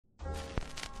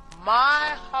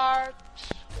My heart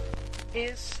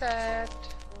is sad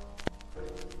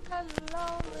and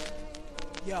lonely.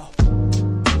 Yo.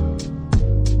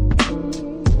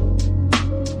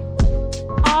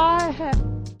 I have.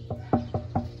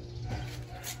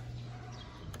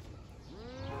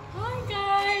 Hi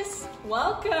guys!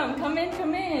 Welcome! Come in,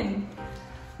 come in!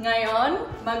 Ngayon,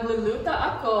 magluluto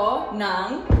ako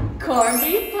ng corned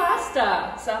beef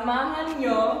pasta. Samahan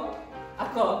nyo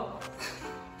ako.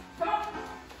 Come on!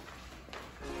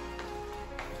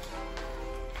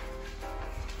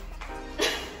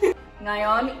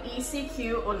 Ngayon,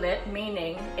 ECQ ulit,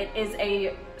 meaning it is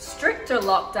a stricter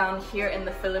lockdown here in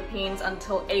the Philippines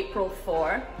until April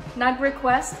 4.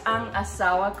 Nag-request ang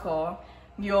asawa ko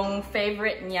yung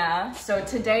favorite niya. So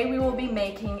today we will be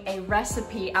making a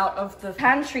recipe out of the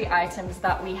pantry items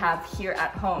that we have here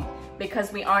at home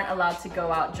because we aren't allowed to go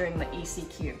out during the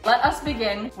ECQ. Let us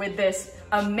begin with this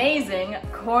amazing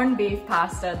corned beef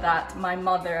pasta that my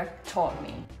mother taught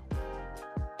me.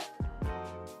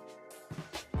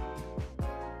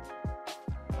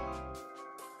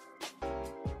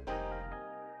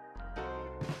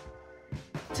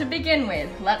 To begin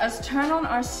with, let us turn on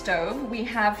our stove. We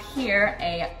have here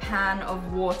a pan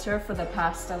of water for the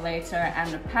pasta later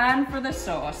and a pan for the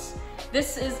sauce.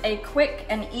 This is a quick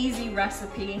and easy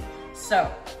recipe, so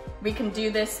we can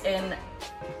do this in,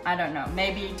 I don't know,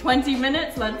 maybe 20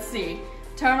 minutes, let's see.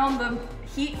 Turn on the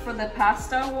heat for the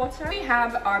pasta water. We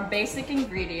have our basic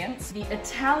ingredients, the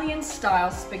Italian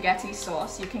style spaghetti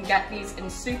sauce. You can get these in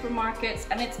supermarkets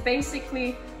and it's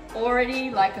basically already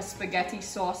like a spaghetti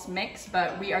sauce mix,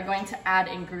 but we are going to add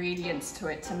ingredients to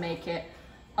it to make it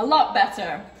a lot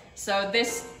better. So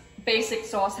this basic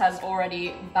sauce has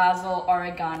already basil,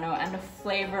 oregano, and a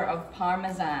flavor of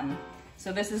parmesan.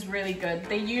 So this is really good.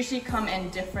 They usually come in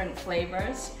different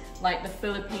flavors, like the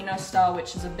Filipino style,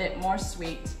 which is a bit more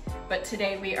sweet, but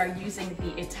today we are using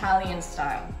the Italian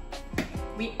style.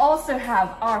 We also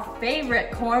have our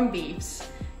favorite corned beefs.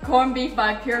 Corned beef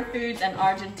by Pure Foods in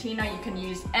Argentina. You can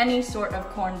use any sort of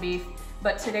corned beef,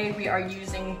 but today we are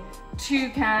using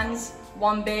 2 cans,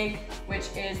 one big, which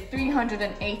is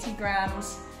 380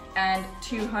 grams and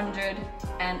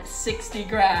 260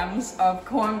 grams of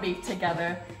corned beef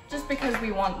together, just because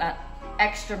we want that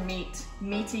extra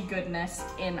meaty goodness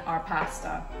in our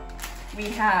pasta. We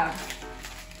have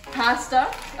pasta,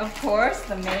 of course,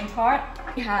 the main part.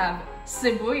 We have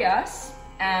sibuyas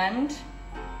and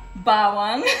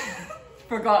bawang,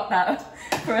 forgot that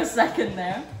for a second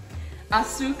there.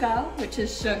 Azúcar, which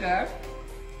is sugar.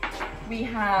 We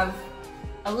have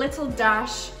a little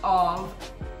dash of,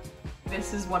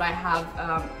 this is what I have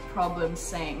problems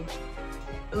saying,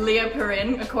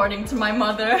 Leoporin, according to my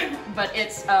mother, but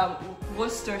it's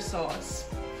Worcestershire sauce.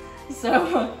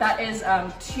 So that is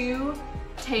 2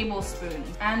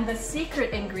 tablespoons. And the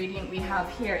secret ingredient we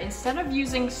have here, instead of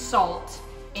using salt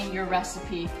in your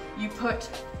recipe, you put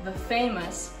the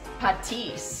famous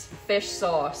Patis fish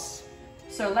sauce.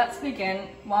 So let's begin.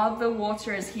 While the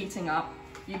water is heating up,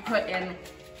 you put in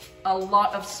a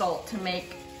lot of salt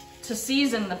to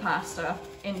season the pasta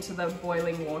into the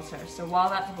boiling water. So while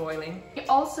that's boiling, we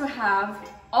also have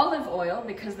olive oil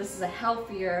because this is a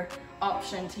healthier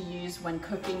option to use when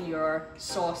cooking your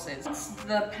sauces. Once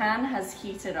the pan has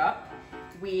heated up,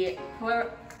 we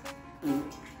pour in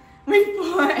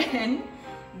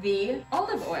the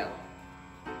olive oil.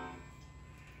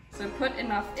 So put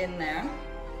enough in there.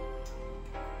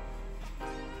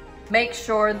 Make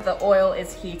sure the oil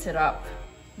is heated up.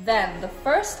 Then the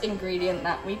first ingredient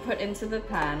that we put into the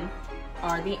pan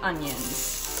are the onions,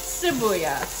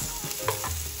 sibuyas.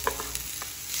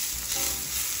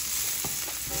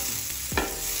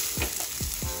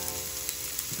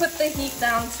 Put the heat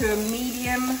down to a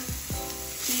medium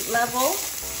heat level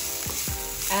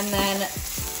and then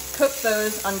cook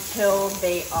those until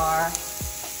they are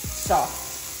soft.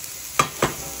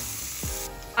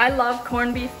 I love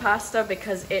corned beef pasta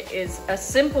because it is a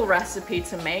simple recipe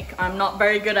to make. I'm not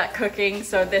very good at cooking,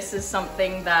 so this is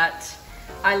something that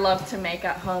I love to make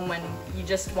at home when you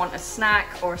just want a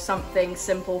snack or something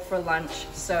simple for lunch.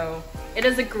 So it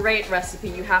is a great recipe.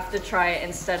 You have to try it.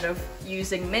 Instead of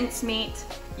using mincemeat,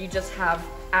 you just have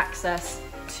access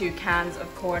to cans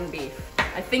of corned beef.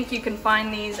 I think you can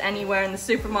find these anywhere in the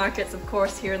supermarkets, of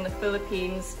course, here in the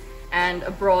Philippines, and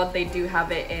abroad they do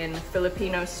have it in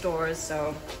Filipino stores,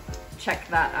 so check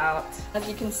that out. As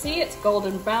you can see, it's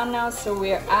golden brown now, so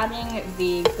we're adding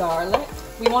the garlic.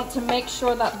 We want to make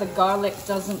sure that the garlic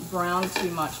doesn't brown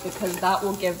too much because that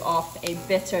will give off a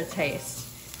bitter taste.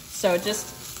 So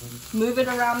just move it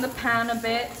around the pan a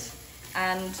bit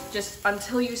and just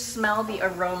until you smell the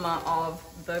aroma of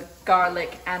the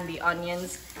garlic and the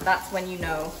onions, that's when you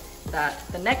know that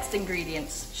the next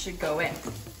ingredients should go in.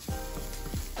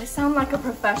 I sound like a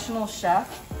professional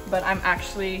chef, but I'm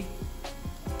actually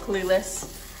clueless.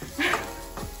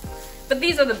 But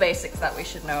these are the basics that we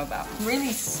should know about.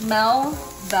 Really smell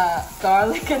the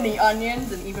garlic and the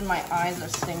onions, and even my eyes are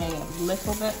stinging a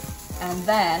little bit. And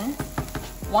then,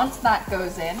 once that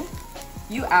goes in,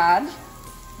 you add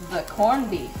the corned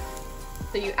beef.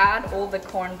 So you add all the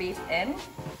corned beef in. Look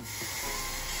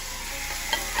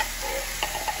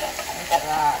at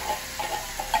that.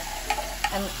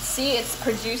 And see, it's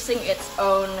producing its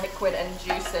own liquid and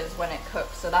juices when it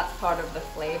cooks, so that's part of the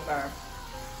flavor.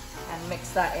 And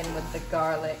mix that in with the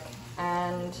garlic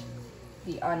and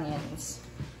the onions.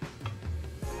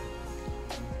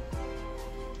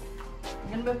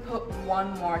 I'm gonna put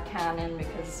one more can in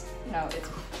because, you know, it's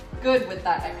good with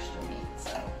that extra meat,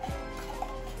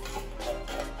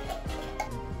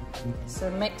 So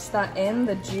mix that in.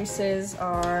 The juices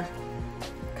are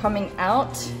coming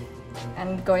out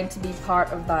and going to be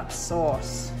part of that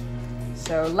sauce.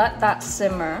 So let that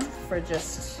simmer for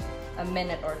just a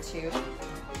minute or two.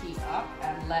 Heat up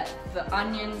and let the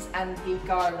onions and the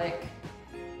garlic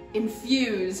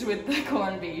infuse with the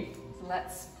corned beef. So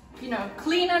let's, you know,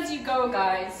 clean as you go,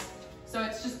 guys. So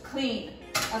it's just clean.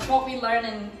 That's what we learn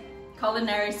in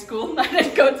culinary school. I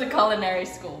didn't go to culinary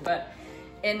school, but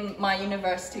in my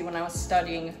university when I was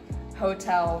studying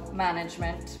hotel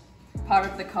management, part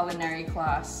of the culinary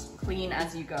class, clean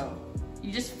as you go.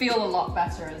 You just feel a lot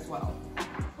better as well.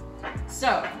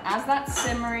 So as that's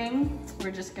simmering,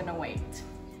 we're just gonna wait.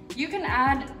 You can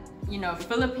add, you know,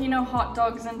 Filipino hot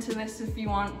dogs into this if you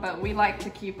want, but we like to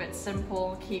keep it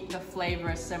simple, keep the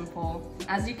flavor simple.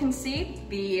 As you can see,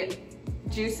 the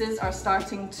juices are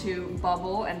starting to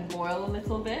bubble and boil a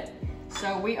little bit.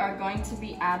 So we are going to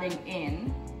be adding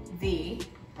in the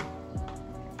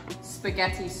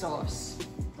spaghetti sauce.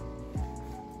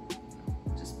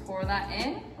 Just pour that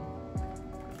in.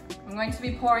 I'm going to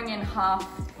be pouring in half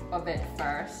of it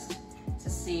first to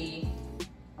see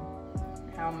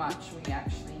how much we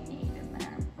actually need in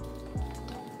there.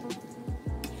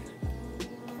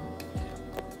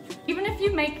 Even if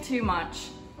you make too much,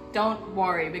 don't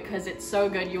worry, because it's so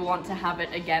good you'll want to have it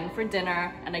again for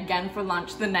dinner and again for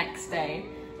lunch the next day.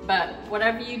 But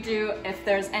whatever you do, if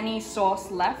there's any sauce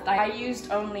left, I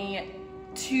used only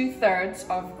 2/3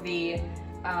 of the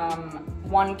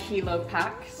 1 kilo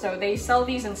pack. So they sell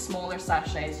these in smaller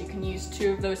sachets. You can use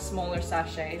 2 of those smaller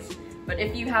sachets. But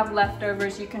if you have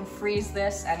leftovers, you can freeze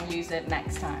this and use it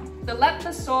next time. So let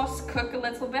the sauce cook a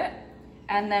little bit,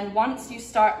 and then once you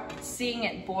start seeing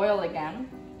it boil again,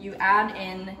 you add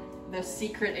in the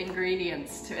secret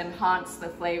ingredients to enhance the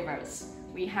flavors.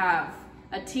 We have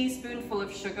a teaspoonful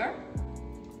of sugar.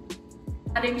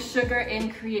 Adding sugar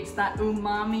in creates that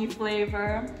umami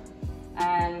flavor,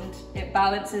 and it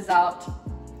balances out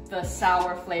the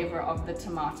sour flavor of the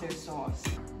tomato sauce.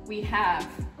 We have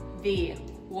the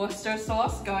Worcester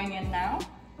sauce going in now.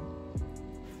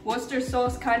 Worcester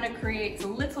sauce kind of creates a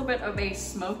little bit of a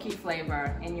smoky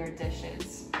flavor in your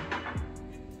dishes.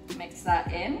 Mix that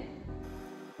in.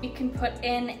 You can put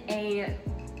in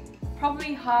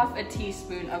probably half a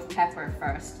teaspoon of pepper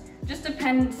first. Just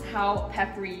depends how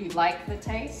peppery you like the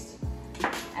taste.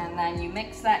 And then you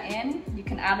mix that in. You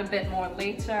can add a bit more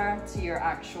later to your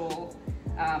actual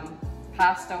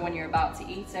pasta when you're about to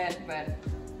eat it, but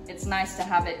it's nice to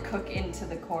have it cook into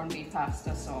the corned beef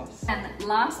pasta sauce. And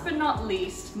last but not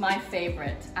least, my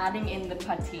favorite, adding in the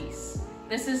patis.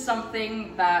 This is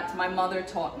something that my mother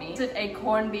taught me. It's a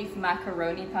corned beef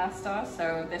macaroni pasta,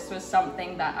 so this was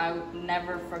something that I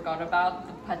never forgot about,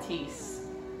 the patis.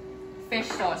 Fish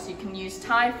sauce, you can use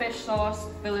Thai fish sauce,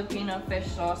 Filipino fish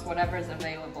sauce, whatever is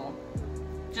available,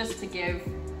 just to give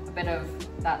a bit of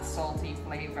that salty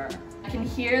flavor. I can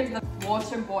hear the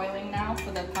water boiling now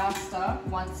for the pasta.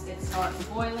 Once it starts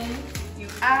boiling, you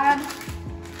add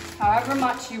however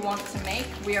much you want to make.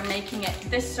 We are making it,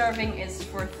 this serving is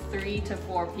for 3 to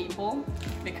 4 people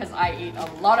because I eat a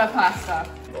lot of pasta.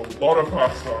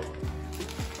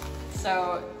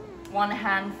 So 1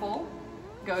 handful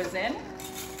goes in.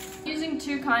 Using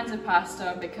 2 kinds of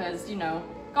pasta because, you know,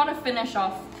 gotta finish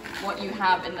off what you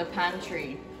have in the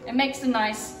pantry. It makes a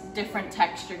nice different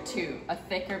texture too, a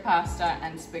thicker pasta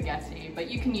and spaghetti,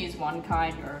 but you can use one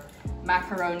kind or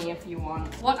macaroni if you want.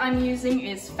 What I'm using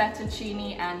is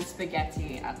fettuccine and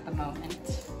spaghetti at the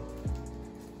moment.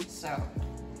 So,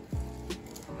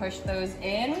 push those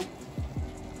in.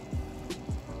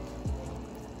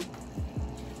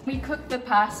 We cook the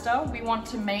pasta, we want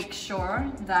to make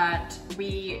sure that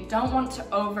we don't want to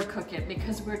overcook it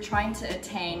because we're trying to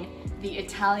attain the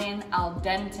Italian al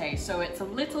dente. So it's a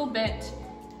little bit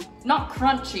not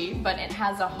crunchy, but it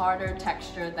has a harder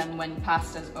texture than when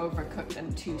pasta's overcooked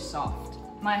and too soft.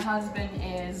 My husband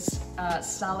is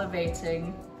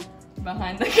salivating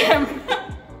behind the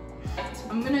camera.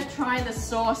 I'm gonna try the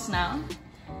sauce now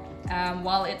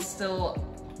while it's still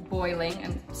boiling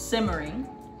and simmering.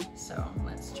 So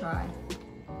let's try.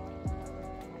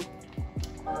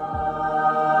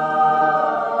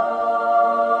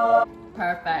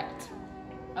 Perfect,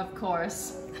 of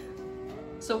course.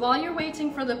 So while you're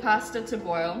waiting for the pasta to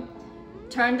boil,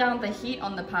 turn down the heat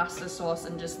on the pasta sauce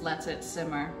and just let it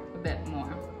simmer a bit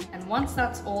more. And once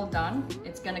that's all done,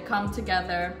 it's gonna come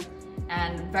together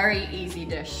and very easy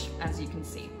dish, as you can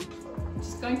see.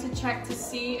 Just going to check to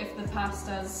see if the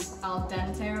pasta's al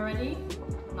dente already,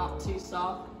 not too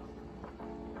soft.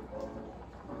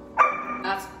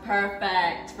 That's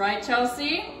perfect, right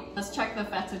Chelsea? Let's check the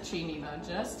fettuccine though,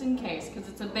 just in case, because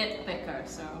it's a bit thicker,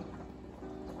 so.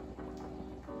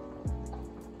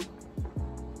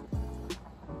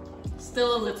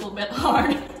 Still a little bit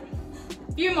hard.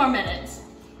 A few more minutes.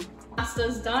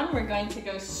 Pasta's done, we're going to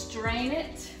go strain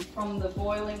it from the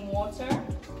boiling water.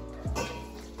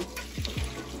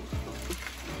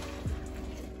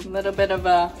 A little bit of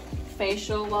a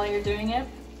facial while you're doing it.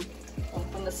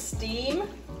 From the steam.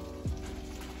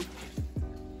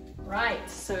 Right,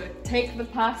 so take the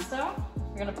pasta,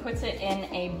 we're gonna put it in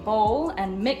a bowl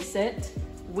and mix it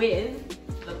with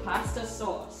the pasta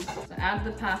sauce. So add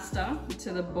the pasta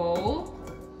to the bowl.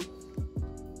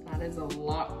 That is a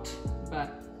lot,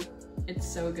 but it's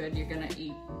so good, you're gonna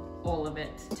eat all of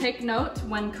it. Take note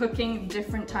when cooking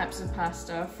different types of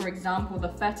pasta, for example, the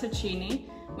fettuccine,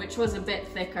 which was a bit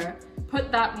thicker, put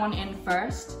that one in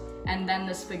first and then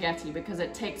the spaghetti because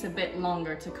it takes a bit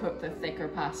longer to cook the thicker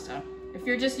pasta. If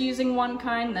you're just using one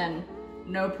kind, then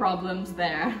no problems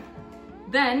there.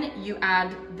 Then you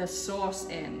add the sauce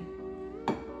in.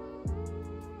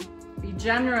 Be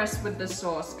generous with the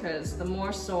sauce because the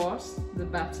more sauce, the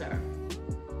better.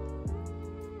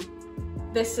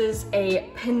 This is a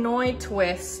Pinoy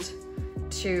twist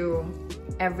to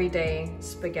everyday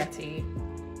spaghetti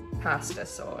pasta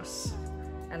sauce.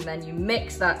 And then you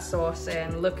mix that sauce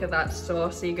in, look at that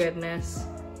saucy goodness,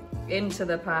 into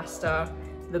the pasta.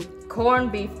 The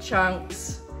corned beef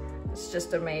chunks, it's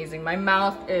just amazing. My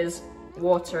mouth is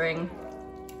watering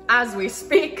as we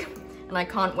speak, and I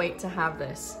can't wait to have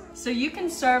this. So you can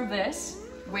serve this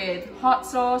with hot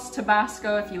sauce,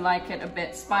 Tabasco if you like it a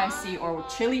bit spicy, or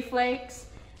chili flakes,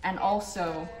 and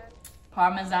also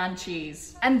Parmesan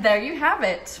cheese. And there you have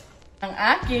it, ang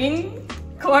aking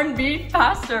corned beef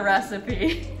pasta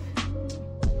recipe.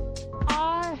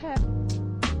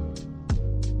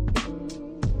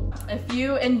 If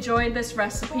you enjoyed this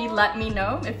recipe, let me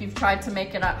know if you've tried to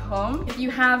make it at home. If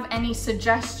you have any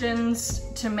suggestions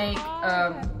to make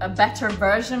a better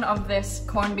version of this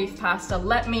corned beef pasta,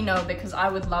 let me know because I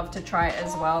would love to try it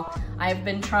as well. I've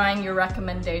been trying your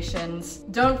recommendations.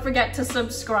 Don't forget to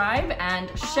subscribe and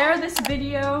share this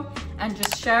video and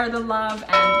just share the love,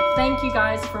 and thank you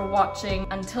guys for watching.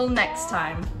 Until next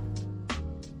time.